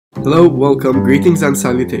Hello, welcome, greetings and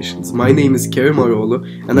salutations. My name is Kerim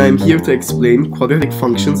Arıoğlu and I am here to explain quadratic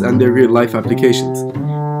functions and their real-life applications.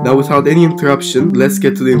 Now without any interruption, let's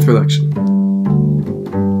get to the introduction.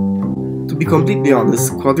 To be completely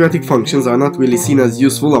honest, quadratic functions are not really seen as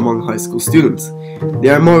useful among high school students. They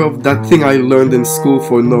are more of that thing I learned in school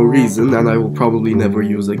for no reason and I will probably never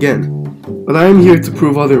use again. But I am here to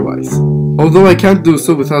prove otherwise. Although I can't do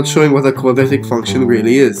so without showing what a quadratic function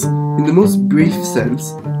really is. In the most brief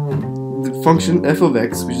sense, the function f of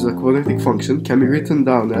x, which is a quadratic function, can be written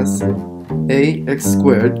down as ax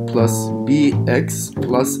squared plus bx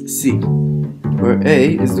plus c, where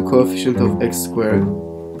a is the coefficient of x squared,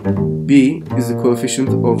 b is the coefficient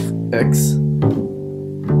of x,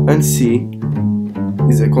 and c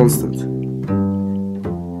is a constant.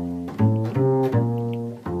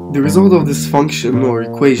 The result of this function or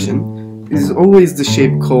equation is always the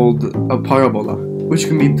shape called a parabola, which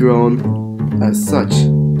can be drawn as such.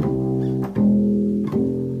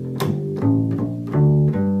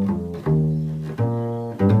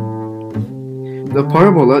 The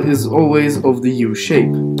parabola is always of the U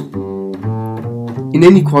shape. In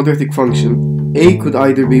any quadratic function, a could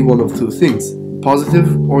either be one of two things,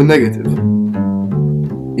 positive or negative.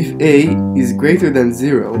 If a is greater than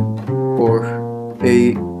 0, or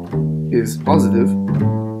a is positive,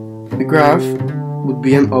 the graph would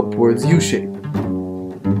be an upwards U shape.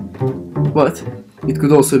 But it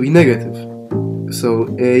could also be negative. So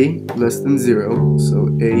a less than 0, so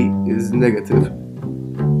a is negative.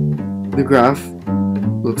 The graph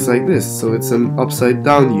looks like this, so it's an upside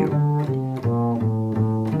down U.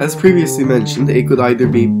 As previously mentioned, a could either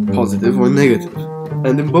be positive or negative,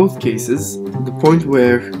 and in both cases, the point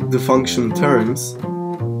where the function turns,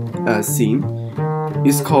 as seen,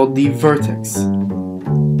 is called the vertex.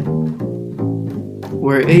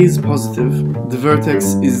 Where a is positive, the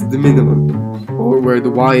vertex is the minimum, or where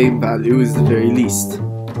the y value is the very least.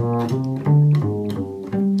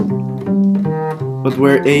 But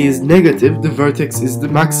where a is negative, the vertex is the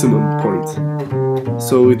maximum point.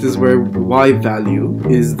 So it is where y value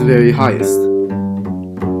is the very highest.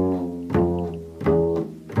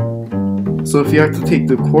 So if you are to take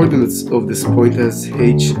the coordinates of this point as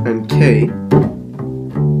h and k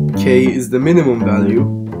is the minimum value,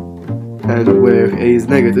 and where a is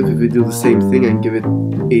negative, if we do the same thing and give it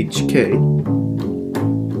hk,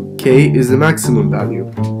 k is the maximum value.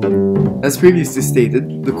 As previously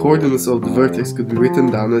stated, the coordinates of the vertex could be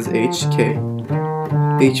written down as hk,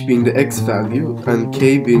 h being the x value and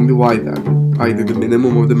k being the y value, either the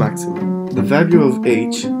minimum or the maximum. The value of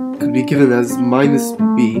h could be given as minus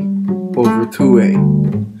b over 2a,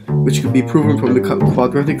 which could be proven from the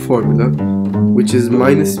quadratic formula, which is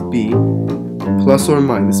minus b plus or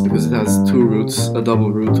minus, because it has two roots, a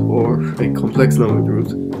double root or a complex numbered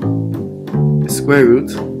root, square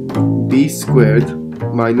root b squared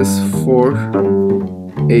minus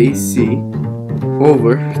 4ac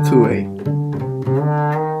over 2a.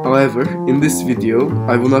 However, in this video,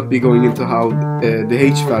 I will not be going into how the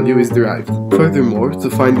h value is derived. Furthermore, to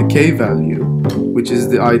find the k value, which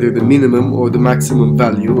is either the minimum or the maximum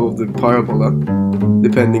value of the parabola,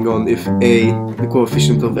 depending on if a, the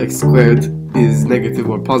coefficient of x squared, is negative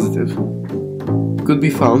or positive, could be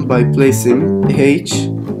found by placing h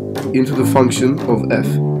into the function of f,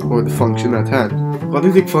 or the function at hand.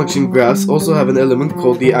 Quadratic function graphs also have an element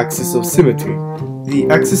called the axis of symmetry. The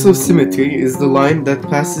axis of symmetry is the line that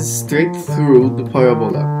passes straight through the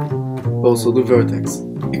parabola, also the vertex.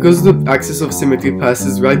 Because the axis of symmetry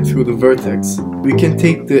passes right through the vertex, we can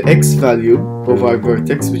take the x value of our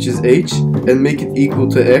vertex, which is h, and make it equal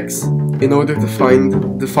to x in order to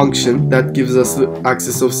find the function that gives us the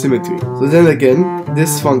axis of symmetry. So then again,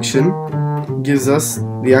 this function gives us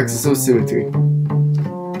the axis of symmetry.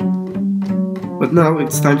 But now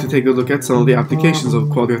it's time to take a look at some of the applications of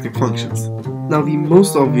quadratic functions. Now the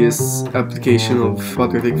most obvious application of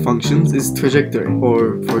quadratic functions is trajectory,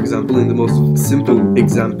 or for example, in the most simple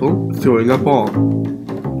example, throwing a ball.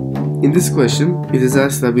 In this question, it is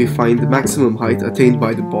asked that we find the maximum height attained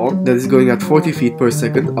by the ball that is going at 40 feet per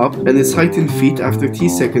second up, and its height in feet after t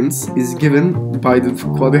seconds is given by the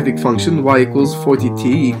quadratic function y equals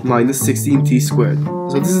 40t minus 16t squared.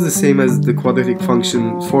 So this is the same as the quadratic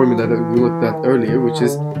function formula that we looked at earlier, which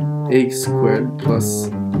is a squared plus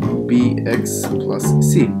bx plus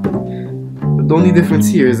c. But the only difference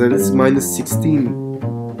here is that it's minus 16t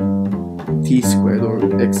squared, or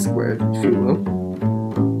x squared if you will,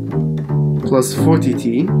 plus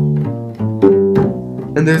 40t,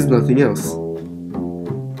 and there's nothing else.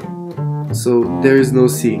 So there is no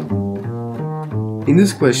c. In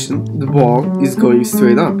this question, the ball is going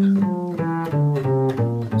straight up.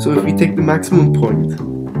 So if we take the maximum point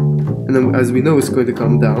and then as we know it's going to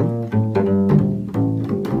come down.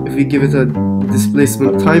 If we give it a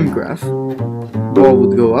displacement time graph, ball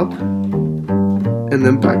would go up and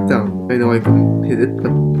then back down. I know I couldn't hit it,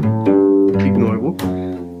 but ignorable.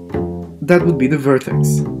 That would be the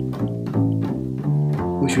vertex,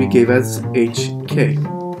 which we gave as hk.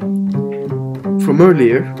 From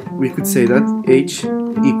earlier, we could say that h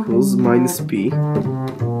equals minus b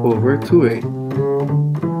over 2a.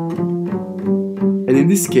 And in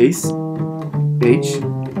this case, h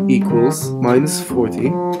equals minus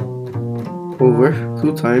 40 over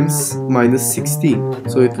 2 times minus 16.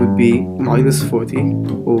 So it would be minus 40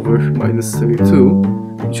 over minus 32,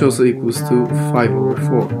 which also equals to 5 over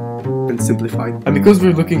 4, and simplified. And because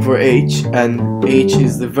we're looking for h, and h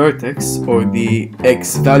is the vertex, or the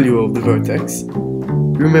x value of the vertex,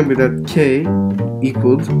 remember that k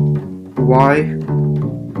equaled y,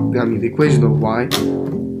 the equation of y,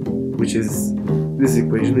 which is this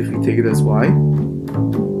equation if we take it as y,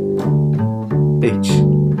 h.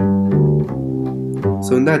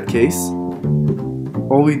 So in that case,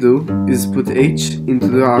 all we do is put h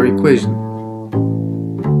into our equation.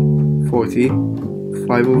 40,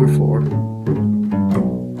 5 over 4,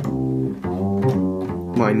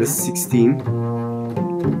 minus 16,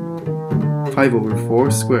 5 over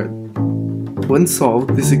 4 squared. When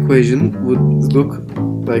solved, this equation would look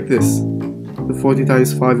like this. The 40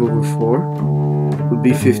 times 5 over 4 would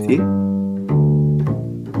be 50,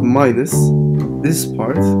 minus this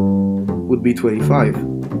part would be 25.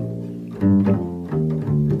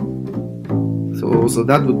 So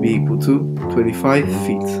that would be equal to 25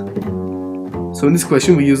 feet. So in this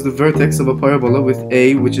question we use the vertex of a parabola with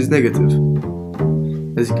a which is negative.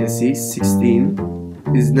 As you can see, 16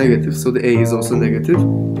 is negative, so the a is also negative.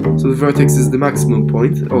 So the vertex is the maximum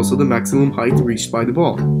point, also the maximum height reached by the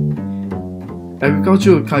ball.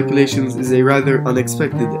 Agricultural calculations is a rather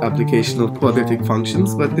unexpected application of quadratic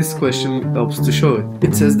functions, but this question helps to show it.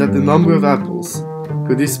 It says that the number of apples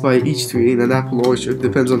produced by each tree in an apple orchard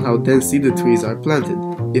depends on how densely the trees are planted.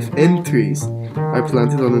 If n trees are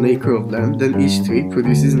planted on an acre of land, then each tree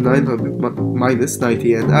produces 900 minus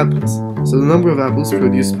 90 n apples. So the number of apples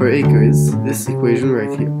produced per acre is this equation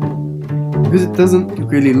right here. Because it doesn't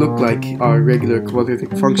really look like our regular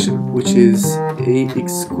quadratic function, which is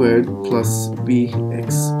ax squared plus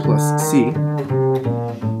bx plus c,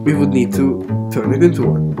 we would need to turn it into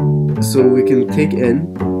one. So we can take n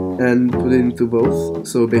and put it into both,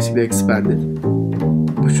 so basically expand it,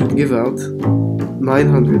 which would give out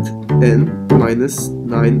 900n minus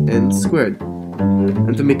 9n squared.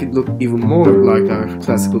 And to make it look even more like our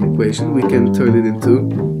classical equation, we can turn it into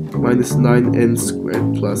minus 9n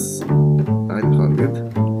squared plus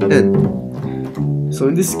 900n. So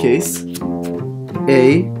in this case,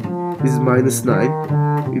 a is minus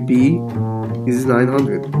 9, b is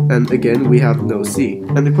 900, and again we have no c.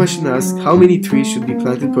 And the question asks, how many trees should be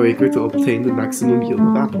planted per acre to obtain the maximum yield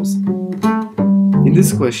of apples? In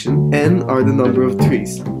this question, n are the number of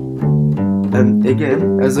trees. And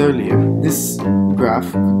again, as earlier, this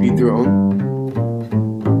graph could be drawn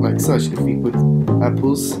like such. If we put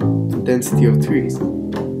apples to density of trees,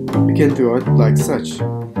 we can draw it like such,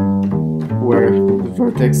 where the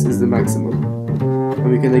vertex is the maximum.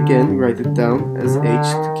 And we can again write it down as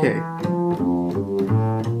h to k.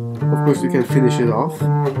 Of course we can finish it off,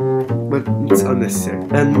 but it's unnecessary.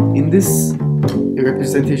 And in this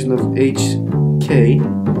representation of hk,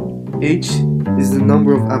 h is the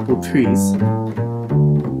number of apple trees,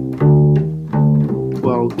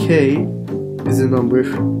 while k is the number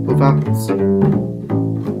of apples.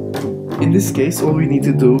 In this case, all we need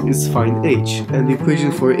to do is find h, and the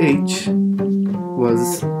equation for h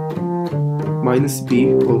was minus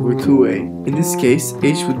b over 2a. In this case,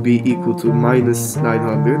 h would be equal to minus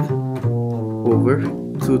 900 over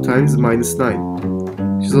 2 times minus 9,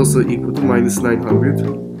 which is also equal to minus 900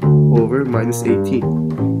 over minus 18.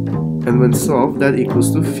 And when solved, that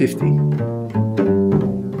equals to 50.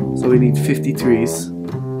 So we need 50 trees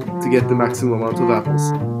to get the maximum amount of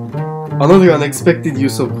apples. Another unexpected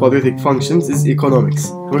use of quadratic functions is economics.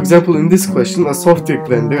 For example, in this question, a soft drink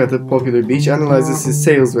vendor at a popular beach analyzes his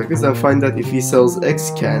sales records and finds that if he sells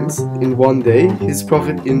X cans in one day, his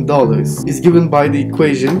profit in dollars is given by the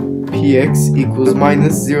equation px equals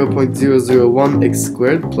minus 0.001 x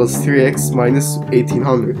squared plus 3x minus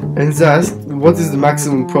 1800. And is asked, what is the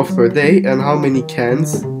maximum profit per day and how many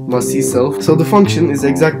cans must he sell? So the function is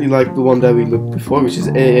exactly like the one that we looked before, which is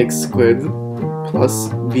ax squared plus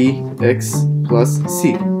bx plus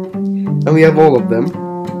c. And we have all of them.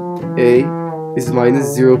 A is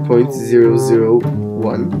minus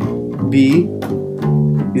 0.001, b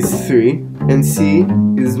is 3, and c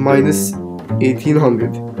is minus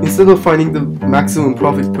 1800. Instead of finding the maximum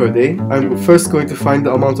profit per day, I'm first going to find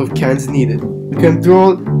the amount of cans needed. We can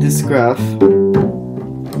draw this graph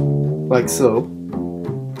like so.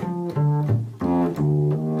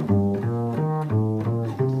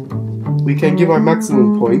 We can give our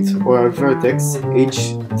maximum point, or our vertex,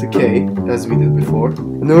 h to k, as we did before.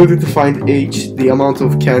 In order to find h, the amount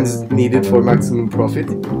of cans needed for maximum profit,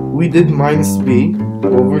 we did minus b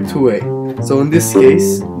over 2a. So in this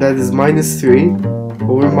case, that is minus 3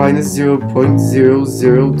 over minus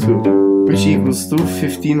 0.002, which equals to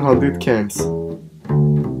 1500 cans.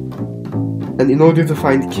 And in order to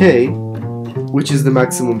find k, which is the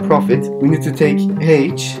maximum profit, we need to take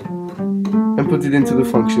h and put it into the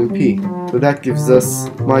function p. So that gives us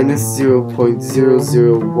minus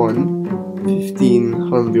 0.001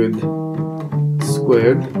 1500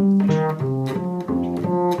 squared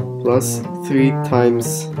plus 3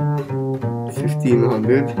 times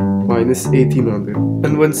 1500 minus 1800.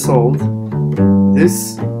 And when solved,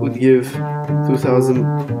 this would give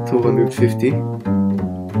 2250.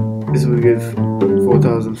 This would give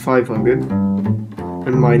 4500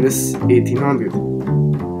 and minus 1800.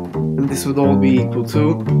 And this would all be equal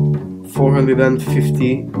to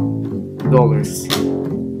 $450.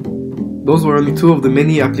 Those were only two of the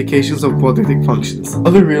many applications of quadratic functions.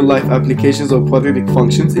 Other real-life applications of quadratic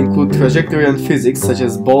functions include trajectory and physics such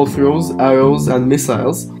as ball throws, arrows, and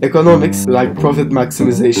missiles, economics like profit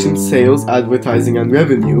maximization, sales, advertising, and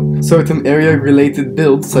revenue, certain area-related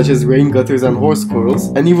builds such as rain gutters and horse corrals,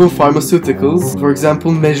 and even pharmaceuticals, for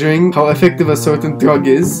example measuring how effective a certain drug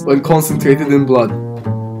is when concentrated in blood.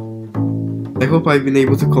 I hope I've been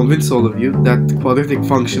able to convince all of you that quadratic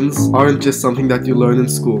functions aren't just something that you learn in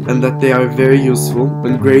school, and that they are very useful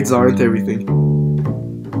when grades aren't everything.